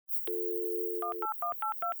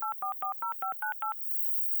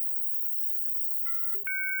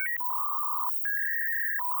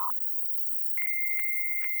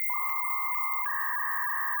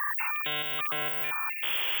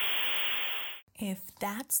If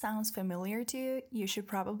that sounds familiar to you, you should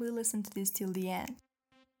probably listen to this till the end.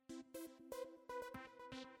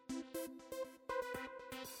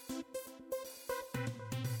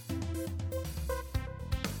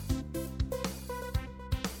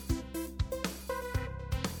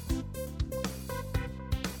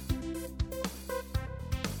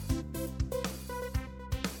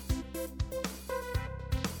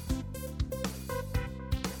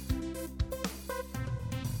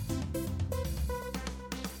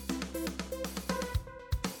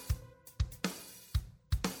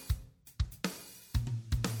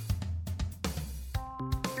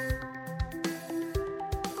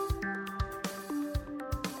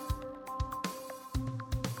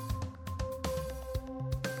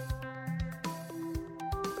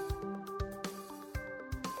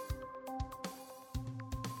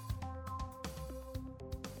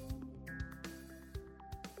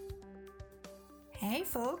 Hey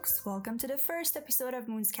folks, welcome to the first episode of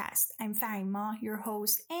Moonscast. I'm Farima, your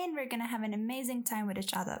host, and we're gonna have an amazing time with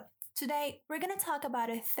each other. Today, we're gonna talk about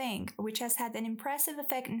a thing which has had an impressive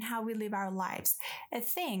effect on how we live our lives. A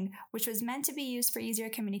thing which was meant to be used for easier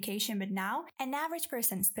communication, but now an average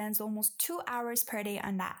person spends almost 2 hours per day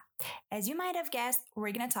on that. As you might have guessed,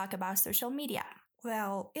 we're gonna talk about social media.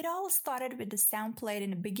 Well, it all started with the sound played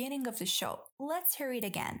in the beginning of the show. Let's hear it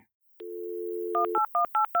again.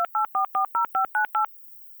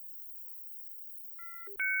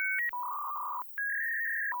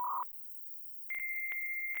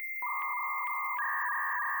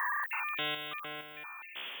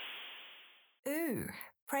 Ooh,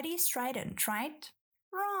 pretty strident, right?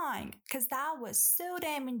 Wrong, because that was so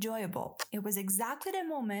damn enjoyable. It was exactly the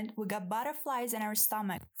moment we got butterflies in our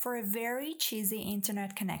stomach for a very cheesy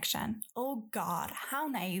internet connection. Oh god, how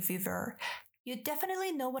naive we were. You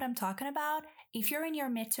definitely know what I'm talking about if you're in your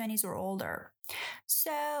mid-20s or older.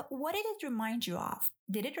 So, what did it remind you of?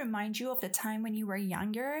 Did it remind you of the time when you were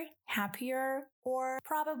younger, happier, or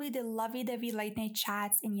probably the lovey-dovey late-night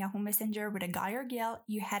chats in Yahoo Messenger with a guy or girl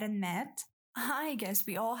you hadn't met? I guess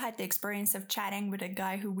we all had the experience of chatting with a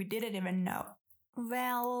guy who we didn't even know.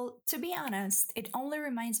 Well, to be honest, it only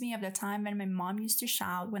reminds me of the time when my mom used to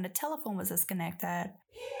shout when the telephone was disconnected.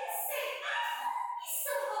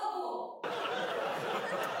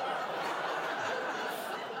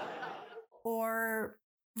 Or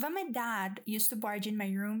when my dad used to barge in my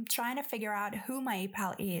room trying to figure out who my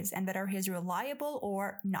pal is and whether he's reliable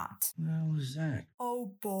or not. What the hell was that?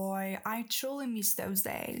 Oh boy, I truly miss those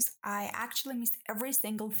days. I actually missed every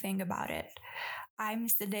single thing about it. I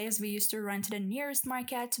miss the days we used to run to the nearest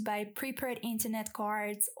market to buy prepaid internet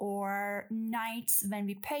cards, or nights when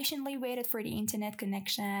we patiently waited for the internet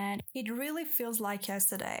connection. It really feels like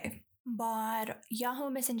yesterday. But Yahoo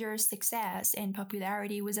Messenger's success and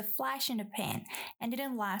popularity was a flash in the pan and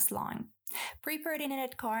didn't last long. Prepaid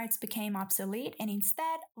internet cards became obsolete and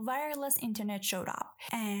instead wireless internet showed up.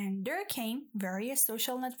 And there came various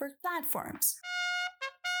social network platforms.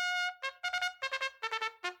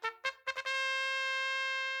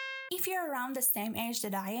 If you're around the same age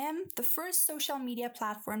that I am, the first social media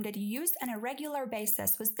platform that you used on a regular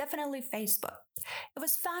basis was definitely Facebook. It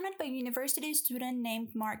was founded by a university student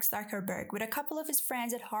named Mark Zuckerberg with a couple of his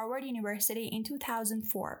friends at Harvard University in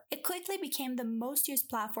 2004. It quickly became the most used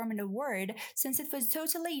platform in the world since it was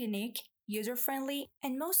totally unique, user-friendly,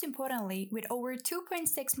 and most importantly, with over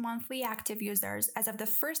 2.6 monthly active users as of the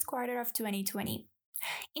first quarter of 2020.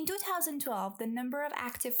 In 2012, the number of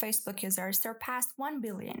active Facebook users surpassed 1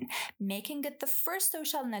 billion, making it the first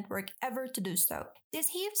social network ever to do so. This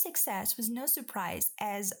huge success was no surprise,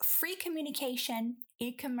 as free communication,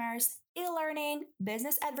 e-commerce, e-learning,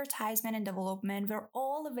 business advertisement, and development were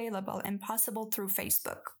all available and possible through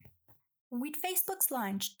Facebook. With Facebook's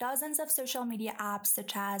launch, dozens of social media apps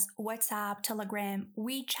such as WhatsApp, Telegram,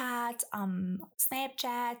 WeChat,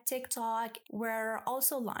 Snapchat, TikTok were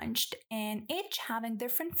also launched, and each having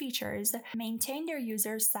different features maintain their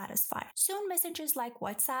users satisfied. Soon, messengers like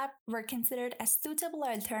WhatsApp were considered as suitable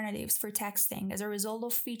alternatives for texting as a result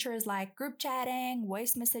of features like group chatting,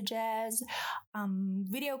 voice messages,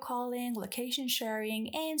 video calling, location sharing,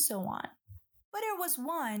 and so on. But there was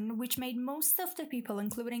one which made most of the people,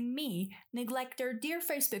 including me, neglect their dear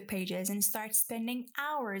Facebook pages and start spending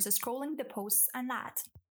hours scrolling the posts on that.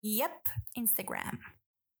 Yep, Instagram.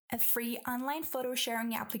 A free online photo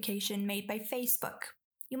sharing application made by Facebook.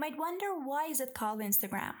 You might wonder, why is it called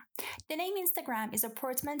Instagram? The name Instagram is a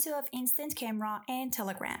portmanteau of instant camera and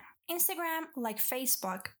Telegram. Instagram, like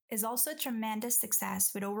Facebook, is also a tremendous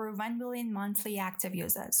success with over 1 million monthly active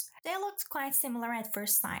users. They looked quite similar at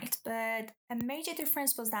first sight, but a major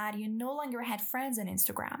difference was that you no longer had friends on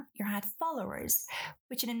Instagram, you had followers,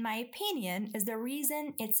 which in my opinion is the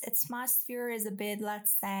reason its atmosphere is a bit,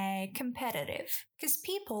 let's say, competitive. Because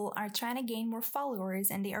people are trying to gain more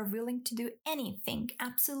followers and they are willing to do anything,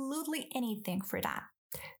 absolutely anything for that.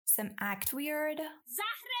 Some act weird.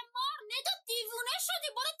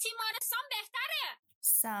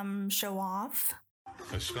 Some show off.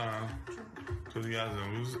 عشقم تو دیگه از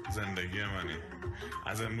امروز زندگی منی.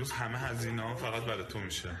 از امروز همه هزینه‌ام فقط برای تو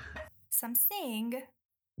میشه. Some sing.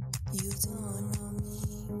 You don't know me,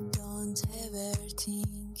 don't ever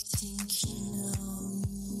think you know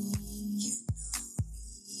me.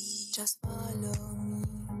 Just follow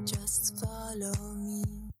me.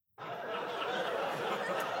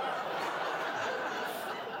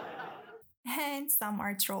 And some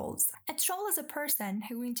are trolls. A troll is a person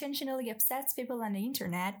who intentionally upsets people on the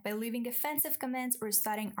internet by leaving offensive comments or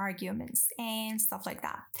starting arguments and stuff like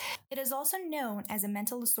that. It is also known as a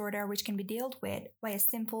mental disorder which can be dealt with by a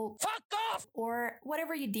simple "fuck off" or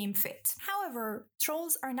whatever you deem fit. However,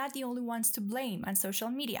 trolls are not the only ones to blame on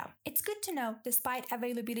social media. It's good to know, despite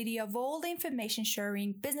availability of all the information sharing,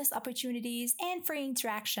 business opportunities, and free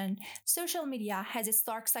interaction, social media has its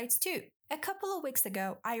dark sides too. A couple of weeks ago,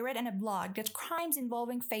 I read in a blog that crimes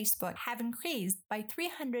involving Facebook have increased by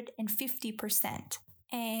 350%,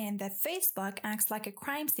 and that Facebook acts like a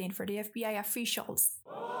crime scene for the FBI officials.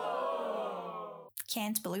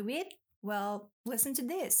 Can't believe it? Well, listen to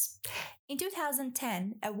this. In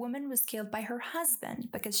 2010, a woman was killed by her husband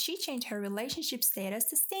because she changed her relationship status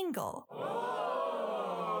to single.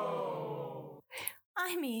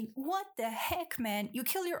 I mean, what the heck, man? You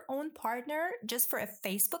kill your own partner just for a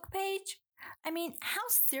Facebook page? I mean, how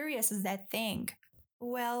serious is that thing?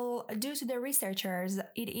 Well, due to the researchers,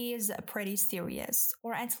 it is pretty serious,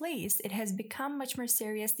 or at least it has become much more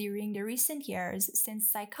serious during the recent years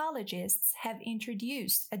since psychologists have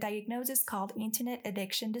introduced a diagnosis called Internet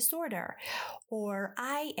Addiction Disorder, or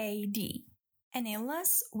IAD, an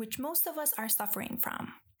illness which most of us are suffering from.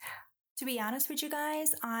 To be honest with you guys,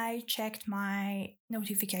 I checked my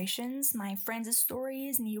notifications, my friends'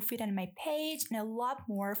 stories, new feed on my page, and a lot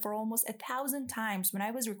more for almost 1,000 times when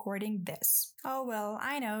I was recording this. Oh well,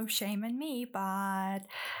 I know, shame on me, but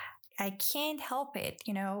I can't help it,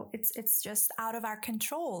 it's just out of our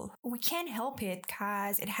control. We can't help it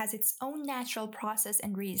because it has its own natural process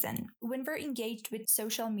and reason. When we're engaged with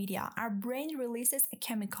social media, our brain releases a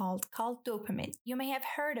chemical called dopamine. You may have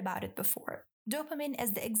heard about it before. Dopamine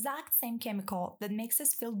is the exact same chemical that makes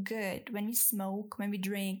us feel good when we smoke, when we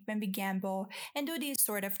drink, when we gamble, and do these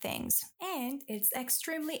sort of things. And it's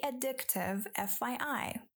extremely addictive,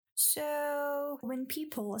 FYI. So, when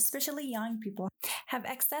people, especially young people, have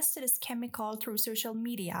access to this chemical through social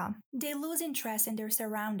media, they lose interest in their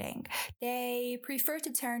surrounding. They prefer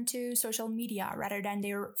to turn to social media rather than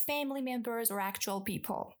their family members or actual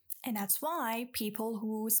people. And that's why people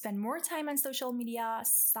who spend more time on social media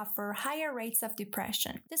suffer higher rates of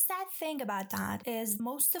depression. The sad thing about that is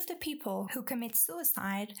most of the people who commit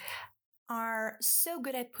suicide are so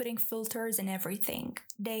good at putting filters in everything.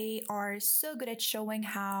 They are so good at showing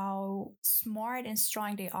how smart and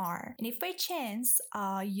strong they are. And if by chance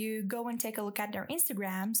you go and take a look at their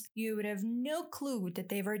Instagrams, you would have no clue that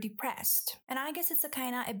they were depressed. And I guess it's a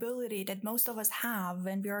kind of ability that most of us have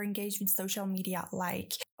when we are engaged with social media.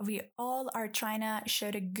 Like, we all are trying to show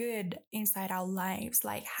the good inside our lives,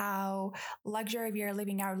 like how luxury we are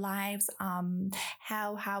living our lives,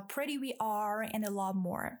 how pretty we are, and a lot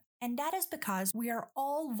more. And that is because we are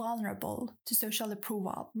all vulnerable to social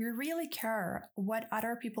approval. We really care what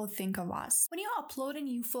other people think of us. When you upload a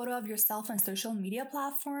new photo of yourself on social media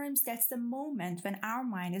platforms, that's the moment when our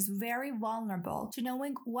mind is very vulnerable to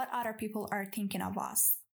knowing what other people are thinking of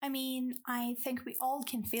us. I mean, I think we all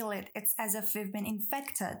can feel it. It's as if we've been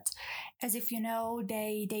infected, as if,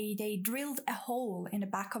 they drilled a hole in the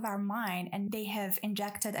back of our mind and they have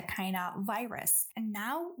injected a kind of virus. And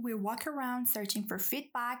now we walk around searching for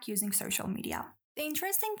feedback using social media. The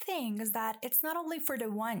interesting thing is that it's not only for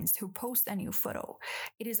the ones who post a new photo,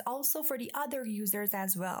 it is also for the other users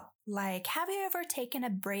as well. Like, have you ever taken a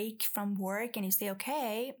break from work and you say,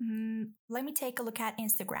 okay, let me take a look at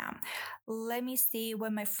Instagram. Let me see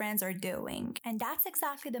what my friends are doing. And that's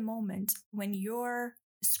exactly the moment when you're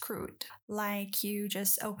screwed. Like, you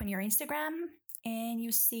just open your Instagram and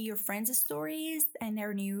you see your friends' stories and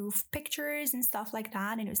their new pictures and stuff like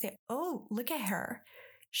that. And you say, oh, look at her.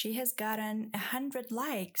 She has gotten 100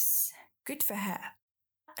 likes. Good for her.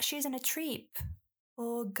 She's on a trip.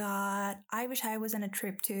 oh God, I wish I was on a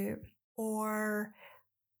trip too. Or,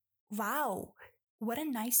 wow, what a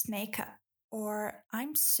nice makeup. Or,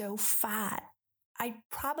 I'm so fat. I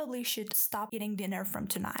probably should stop eating dinner from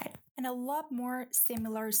tonight. And a lot more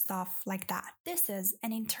similar stuff like that. This is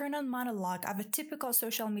an internal monologue of a typical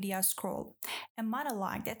social media scroll, a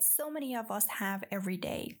monologue that so many of us have every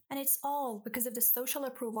day. And it's all because of the social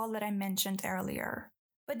approval that I mentioned earlier.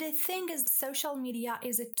 But the thing is, social media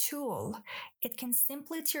is a tool. It can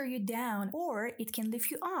simply tear you down or it can lift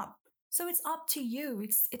you up. So it's up to you.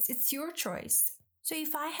 It's your choice. So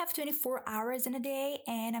if I have 24 hours in a day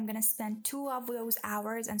and I'm gonna spend 2 of those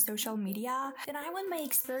hours on social media, then I want my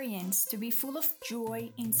experience to be full of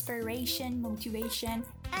joy, inspiration, motivation,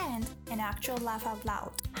 and an actual laugh out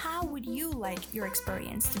loud. How would you like your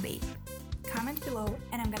experience to be? Comment below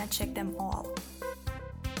and I'm gonna check them all.